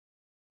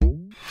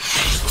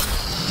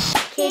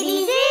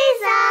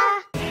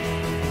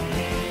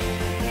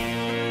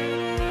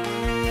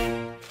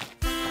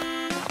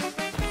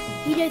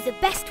know the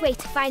best way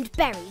to find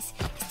berries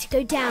is to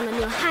go down on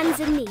your hands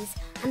and knees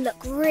and look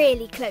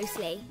really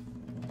closely.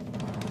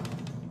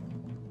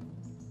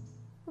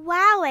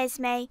 Wow,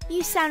 Esme,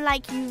 you sound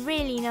like you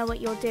really know what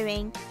you're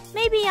doing.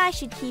 Maybe I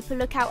should keep a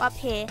lookout up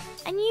here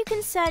and you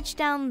can search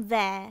down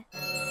there.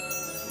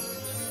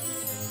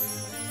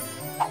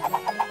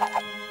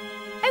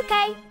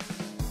 Okay.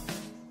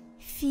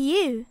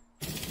 Phew.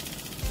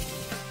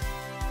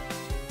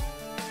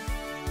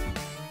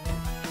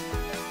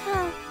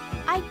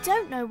 I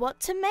don't know what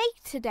to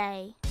make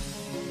today.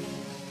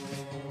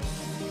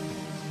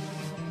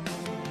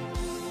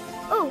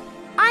 Oh,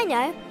 I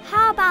know.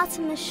 How about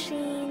a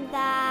machine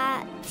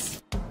that...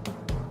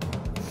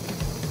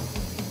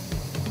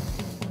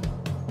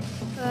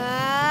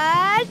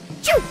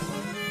 Achoo!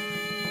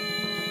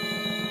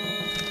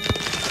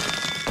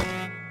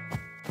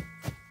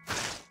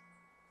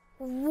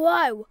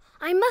 Whoa,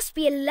 I must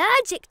be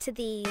allergic to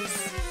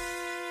these.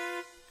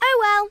 Oh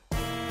well.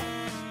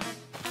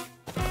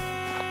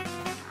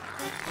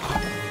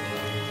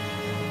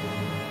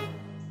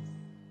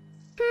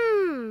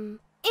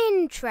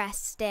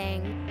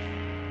 Interesting.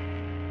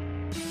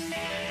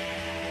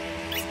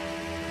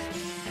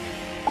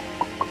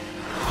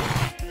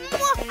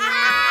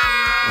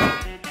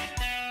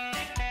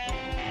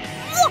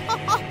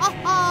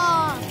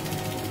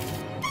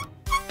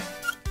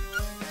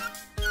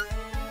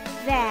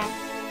 There.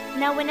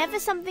 Now whenever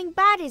something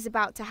bad is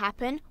about to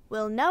happen,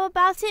 we'll know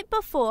about it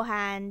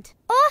beforehand.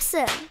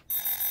 Awesome!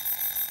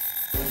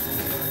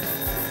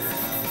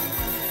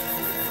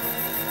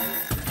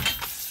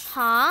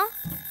 Huh?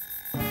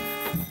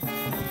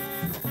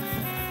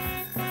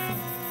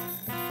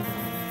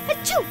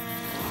 Achoo!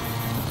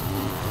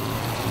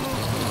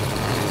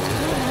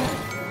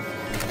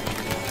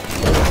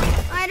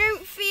 I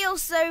don't feel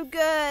so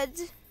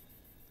good.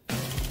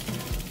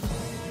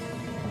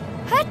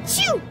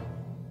 Achoo!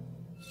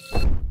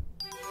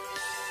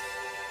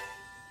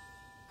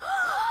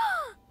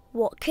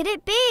 What could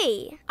it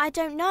be? I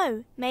don't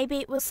know. Maybe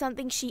it was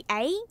something she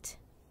ate?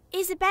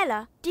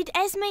 Isabella, did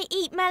Esme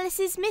eat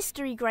Malice's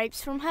mystery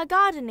grapes from her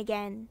garden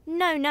again?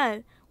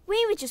 No.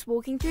 We were just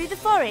walking through the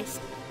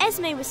forest.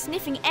 Esme was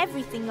sniffing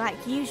everything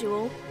like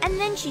usual, and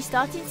then she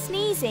started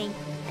sneezing,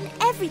 and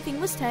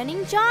everything was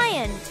turning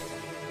giant.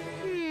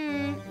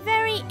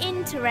 Very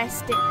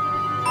interesting.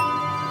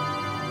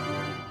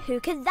 Who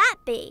could that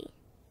be?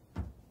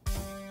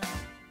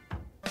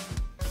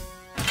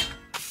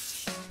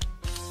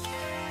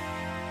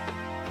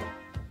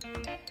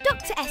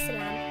 Dr.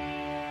 Esme.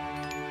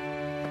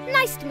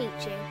 Nice to meet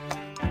you.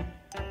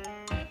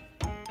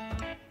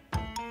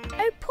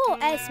 Oh, poor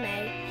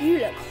Esme. You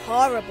look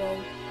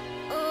horrible.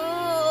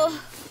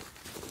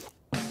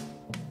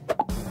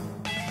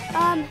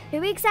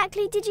 Who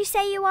exactly did you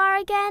say you are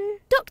again?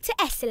 Dr.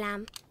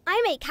 Esme.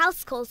 I make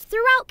house calls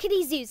throughout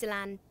Kiddyzuzaa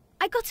Land.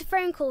 I got a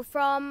phone call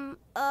from,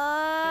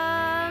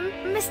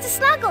 Mr.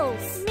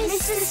 Snuggles.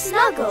 Mr.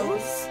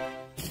 Snuggles?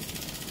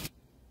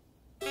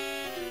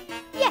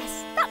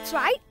 Yes, that's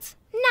right.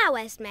 Now,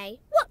 Esme,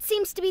 what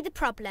seems to be the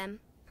problem?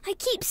 I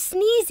keep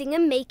sneezing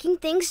and making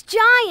things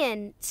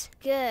giant.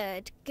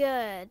 Good.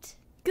 Good?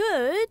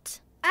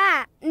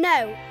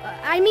 No,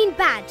 I mean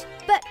bad.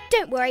 But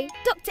don't worry,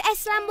 Dr.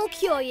 Esme will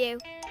cure you.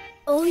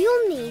 All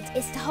you'll need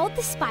is to hold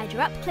the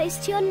spider up close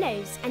to your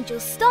nose and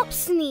you'll stop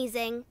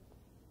sneezing.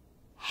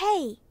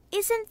 Hey,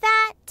 isn't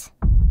that...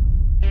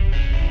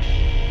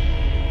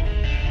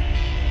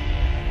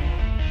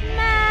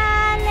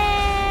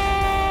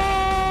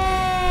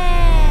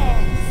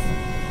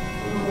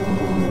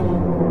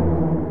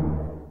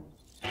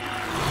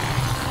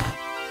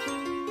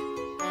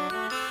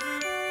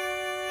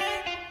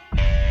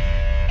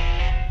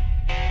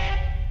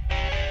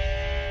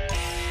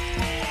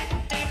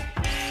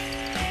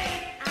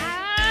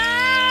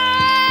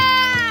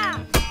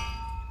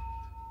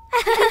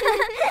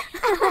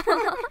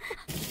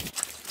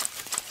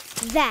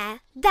 There,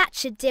 that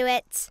should do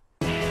it.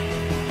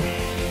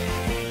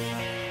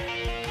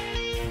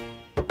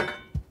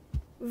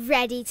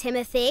 Ready,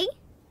 Timothy?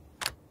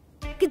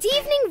 Good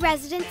evening,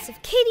 residents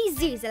of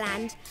Kiddyzuzaa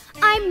Land.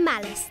 I'm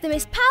Malice, the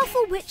most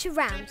powerful witch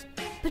around.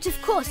 But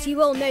of course you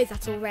all know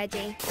that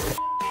already.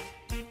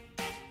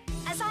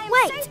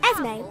 Wait,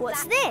 Esme,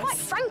 what's this? Quite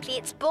frankly,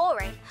 it's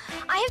boring.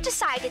 I have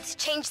decided to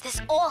change this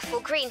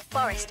awful green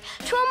forest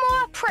to a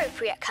more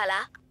appropriate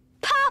colour.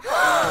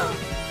 Purple!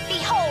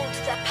 Behold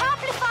the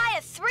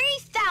Purplifier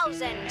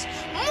 3000!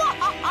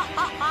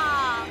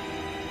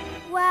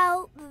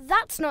 Well,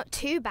 that's not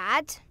too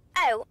bad.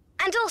 Oh,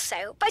 and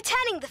also, by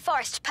turning the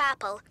forest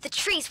purple, the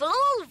trees will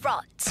all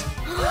rot.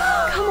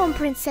 Come on,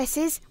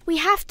 princesses. We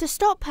have to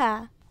stop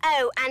her.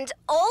 Oh, and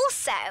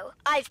also,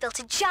 I've built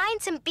a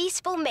giant and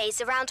beautiful maze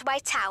around my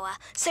tower,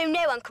 so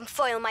no one can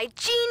foil my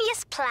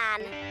genius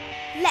plan.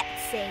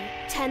 Let's see.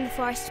 Turn the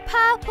forest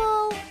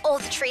purple, all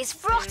the trees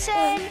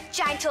rotten,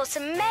 giant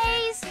autumn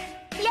maze.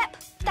 Yep,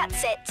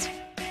 that's it.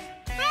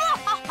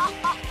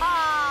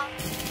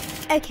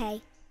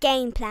 Okay,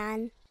 game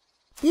plan.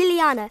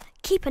 Lilliana,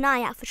 keep an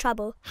eye out for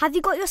trouble. Have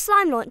you got your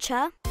slime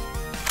launcher?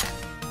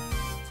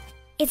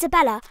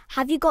 Isabella,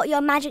 have you got your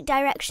magic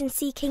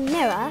direction-seeking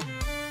mirror?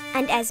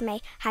 And Esme,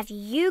 have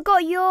you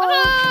got your...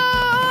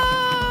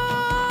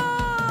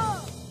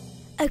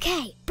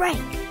 Okay, break.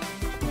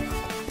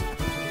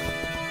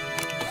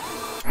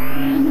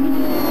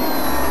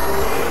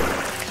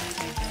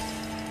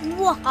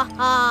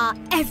 Mwahaha!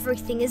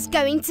 Everything is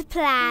going to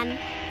plan.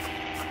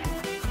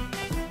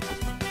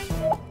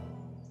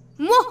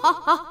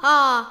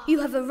 Mwahaha! You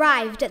have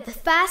arrived at the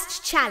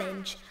first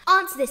challenge.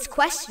 Answer this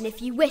question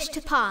if you wish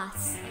to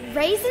pass.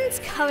 Raisins,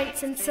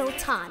 currants and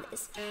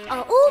sultanas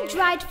are all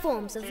dried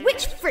forms of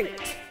which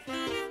fruit?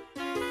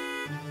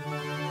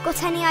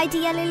 Got any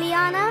idea,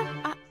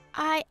 Lilliana?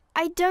 I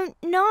don't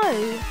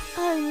know.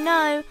 Oh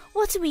no,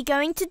 what are we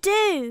going to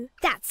do?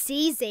 That's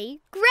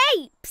easy.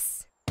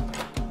 Grapes!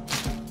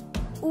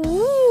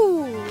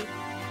 Ooh!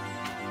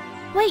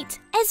 Wait,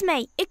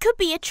 Esme, it could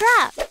be a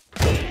trap.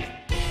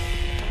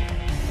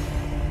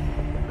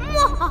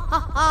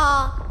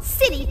 Mwahaha!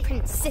 Silly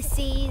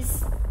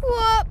princesses.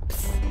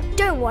 Whoops!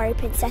 Don't worry,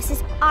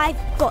 princesses. I've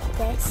got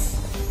this.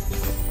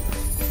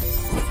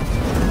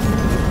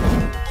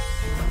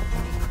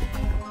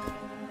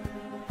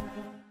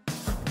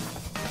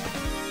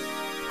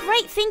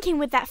 Great thinking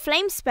with that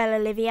flame spell,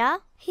 Olivia.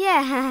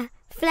 Yeah,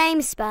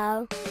 flame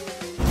spell.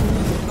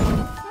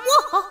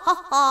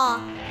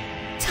 Mwahaha!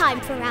 Time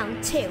for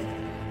round 2.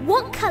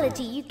 What colour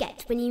do you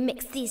get when you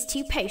mix these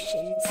two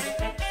potions?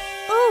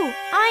 Oh,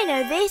 I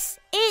know this.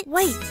 It's...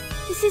 Wait,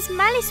 this is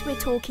Malice we're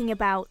talking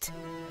about.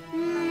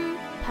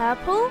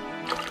 Purple?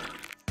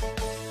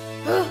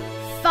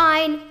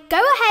 Fine. Go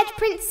ahead,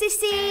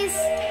 princesses.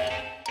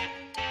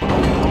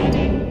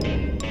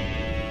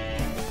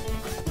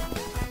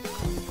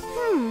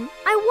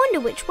 I wonder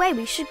which way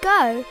we should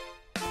go.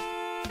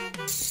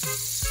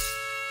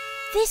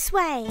 This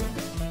way.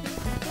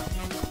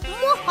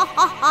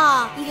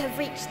 Mwahaha! You have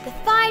reached the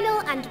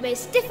final and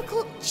most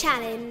difficult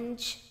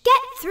challenge.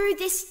 Get through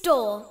this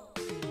door.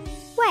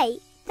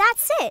 Wait,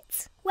 that's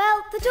it?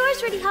 Well, the door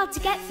is really hard to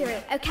get through,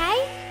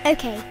 okay?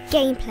 Okay,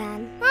 game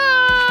plan.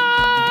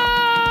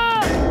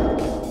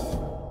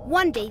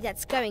 One day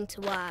that's going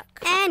to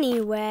work.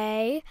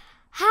 Anyway,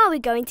 how are we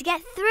going to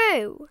get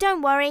through?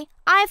 Don't worry,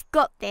 I've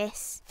got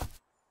this.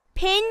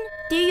 Pin,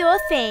 do your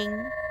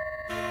thing.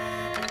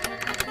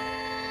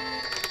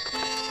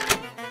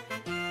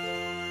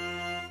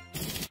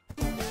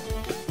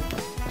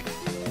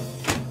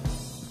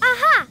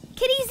 Aha!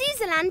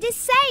 Kiddyzuzaa Land is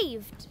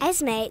saved.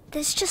 Esme,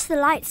 there's just the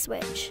light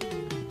switch.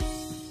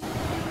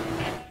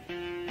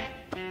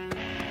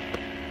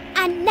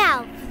 And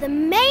now for the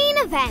main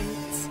event.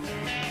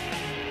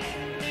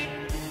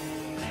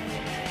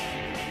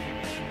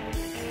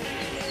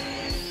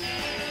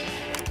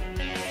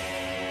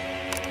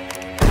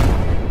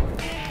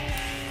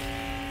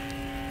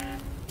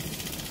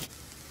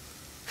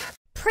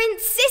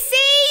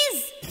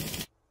 Princesses!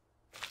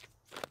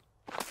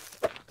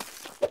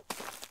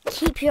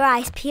 Keep your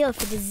eyes peeled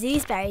for the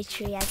Zuzberry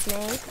tree, Esme.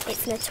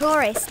 It's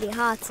notoriously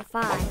hard to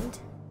find.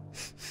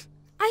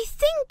 I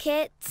think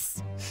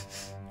it's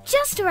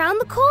just around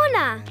the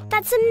corner.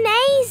 That's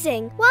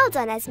amazing. Well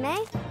done,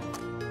 Esme.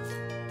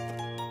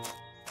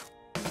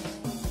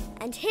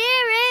 And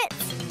here it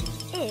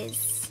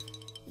is.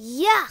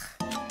 Yuck!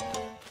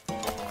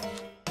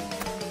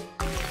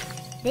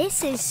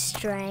 This is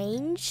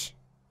strange.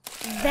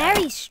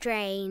 Very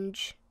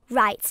strange.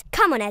 Right,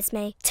 come on,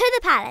 Esme. To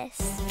the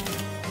palace.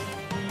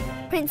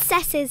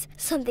 Princesses,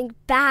 something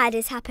bad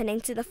is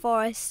happening to the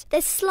forest.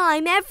 There's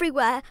slime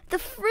everywhere. The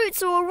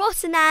fruits are all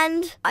rotten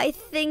and I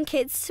think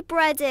it's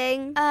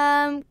spreading.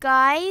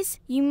 Guys,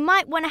 you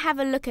might want to have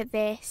a look at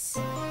this.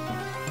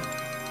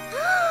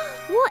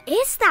 What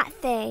is that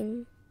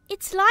thing?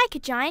 It's like a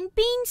giant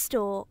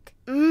beanstalk.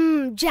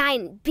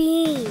 Giant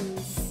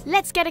beans.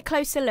 Let's get a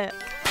closer look.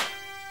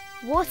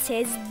 What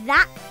is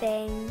that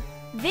thing?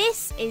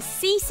 This is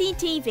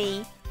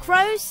CCTV,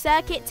 Crow's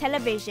Circuit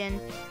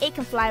Television. It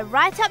can fly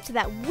right up to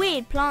that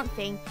weird plant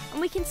thing and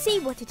we can see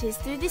what it is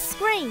through this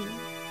screen.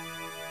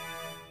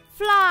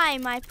 Fly,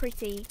 my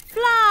pretty,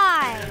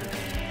 fly!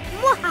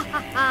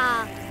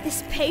 Mwahaha!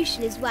 This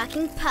potion is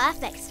working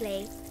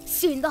perfectly.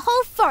 Soon the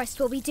whole forest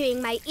will be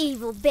doing my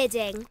evil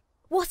bidding.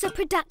 What a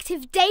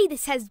productive day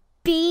this has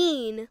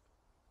been!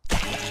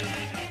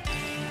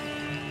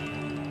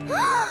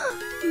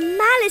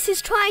 Malice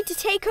is trying to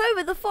take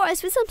over the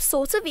forest with some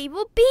sort of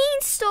evil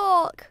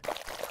beanstalk.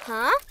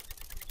 Huh?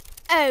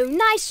 Oh,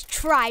 nice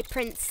try,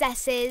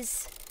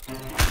 princesses.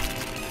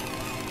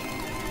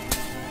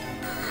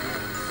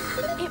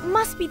 It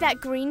must be that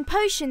green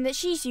potion that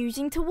she's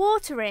using to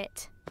water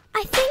it.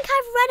 I think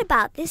I've read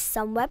about this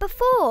somewhere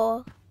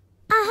before.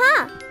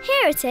 Aha!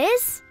 Here it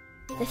is.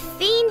 The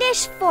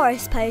Fiendish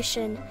Forest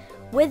Potion.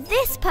 With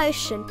this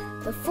potion,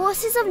 the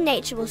forces of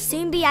nature will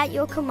soon be at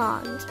your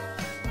command.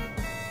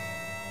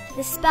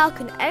 The spell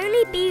can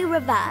only be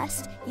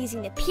reversed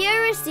using the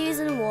purest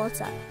Zuzaa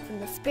water from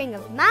the spring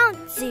of Mount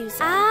Zuzaa.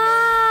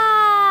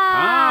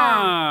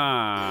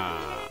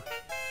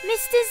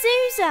 Mr.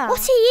 Zuzaa!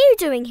 What are you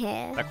doing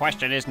here? The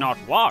question is not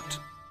what,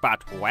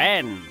 but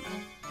when.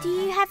 Do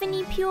you have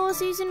any pure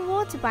Zuzaa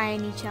water by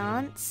any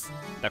chance?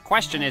 The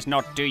question is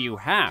not do you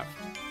have,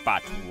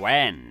 but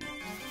when.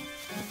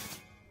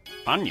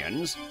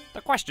 Onions?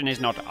 The question is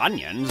not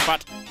onions,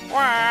 but...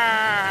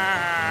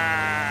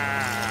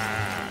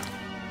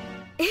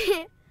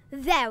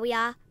 There we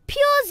are.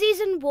 Pure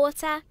Zuzaa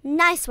water.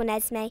 Nice one,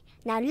 Esme.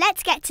 Now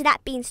let's get to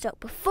that beanstalk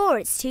before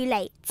it's too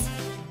late.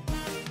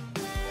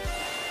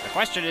 The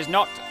question is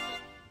not...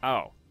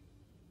 Oh.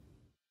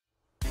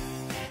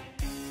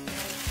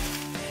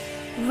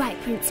 Right,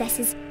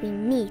 princesses, we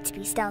need to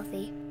be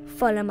stealthy.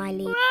 Follow my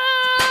lead.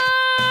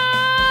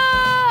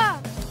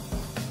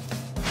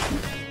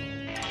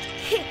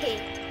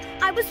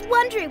 I was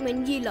wondering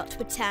when you lot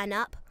would turn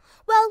up.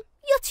 Well,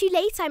 you're too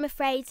late, I'm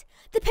afraid.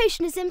 The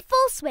potion is in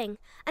full swing,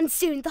 and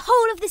soon the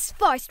whole of this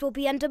forest will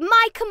be under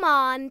my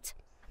command.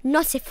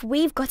 Not if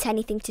we've got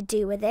anything to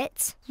do with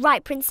it.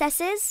 Right,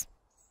 princesses?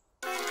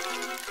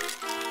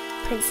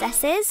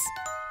 Princesses?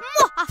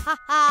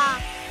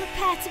 Mwahaha!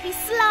 Prepare to be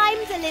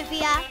slimed,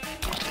 Olivia.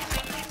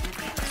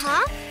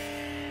 Huh?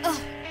 Oh,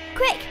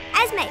 quick,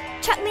 Esme,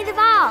 chuck me the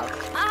vial.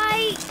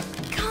 I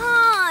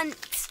can't.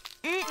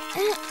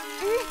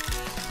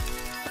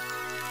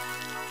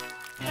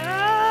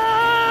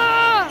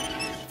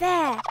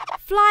 There,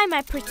 fly,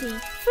 my pretty,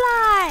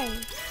 fly.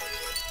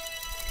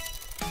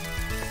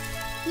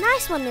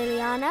 Nice one,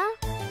 Lilliana.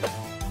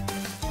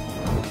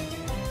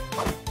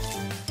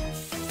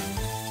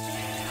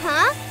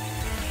 Huh?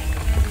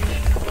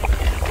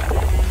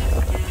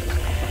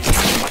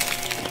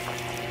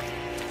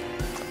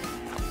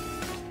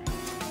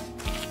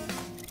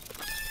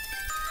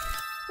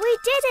 We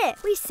did it!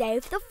 We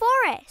saved the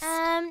forest.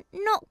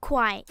 Not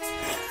quite.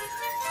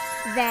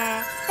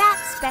 There,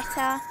 that's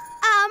better.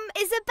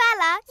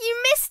 Isabella, you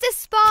missed a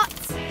spot.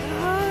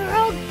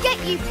 I'll get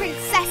you,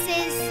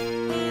 princesses.